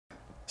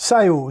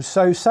Sales.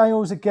 So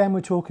sales, again, we're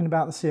talking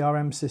about the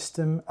CRM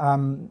system.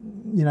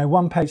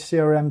 One-page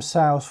CRM,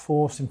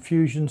 Salesforce,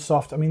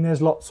 Infusionsoft. I mean,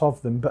 there's lots of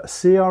them, but a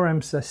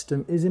CRM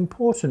system is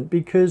important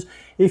because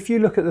if you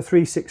look at the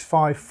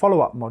 365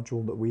 follow-up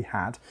module that we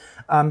had,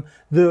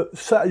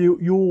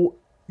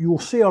 your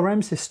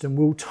CRM system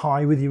will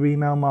tie with your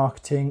email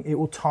marketing. It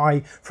will tie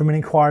from an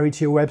inquiry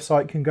to your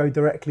website, can go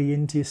directly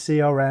into your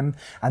CRM,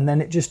 and then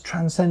it just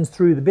transcends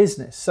through the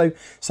business. So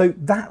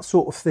that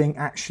sort of thing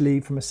actually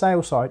from a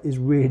sales side is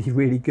really,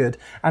 really good.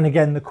 And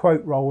again, the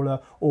Quote Roller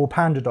or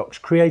PandaDocs,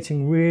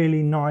 creating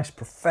really nice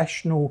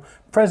professional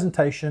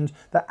presentations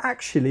that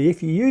actually,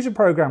 if you use a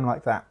program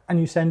like that and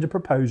you send a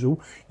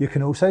proposal, you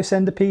can also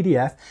send a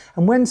PDF.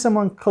 And when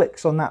someone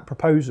clicks on that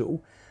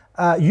proposal,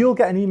 you'll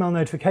get an email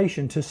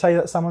notification to say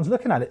that someone's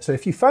looking at it. So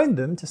if you phone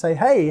them to say,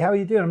 hey, how are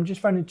you doing? I'm just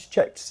phoning to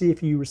check to see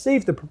if you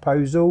received the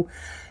proposal.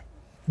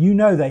 You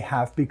know they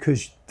have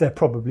because they're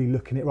probably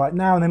looking at it right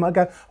now, and they might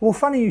go, well,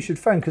 funny you should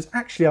phone because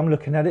actually I'm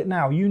looking at it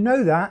now. You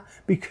know that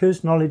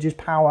because knowledge is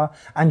power,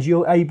 and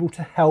you're able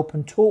to help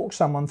and talk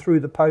someone through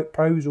the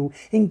proposal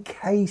in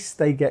case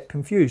they get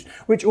confused,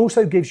 which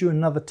also gives you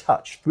another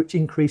touch, which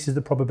increases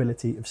the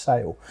probability of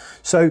sale.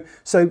 So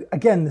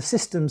again, the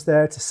system's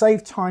there to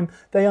save time.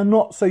 They are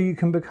not so you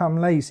can become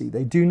lazy.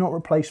 They do not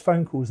replace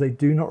phone calls. They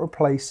do not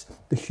replace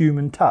the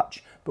human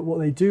touch. But what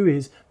they do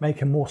is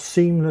make a more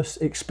seamless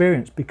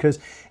experience, because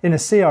in a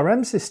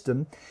CRM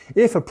system,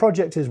 if a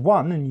project is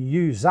won and you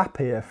use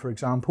Zapier, for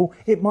example,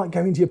 it might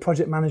go into your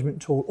project management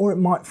tool, or it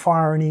might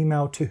fire an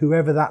email to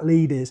whoever that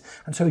lead is.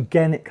 And so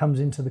again, it comes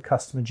into the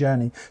customer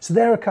journey. So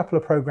there are a couple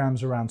of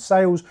programs around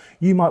sales.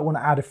 You might want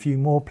to add a few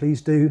more,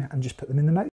 please do, and just put them in the notes.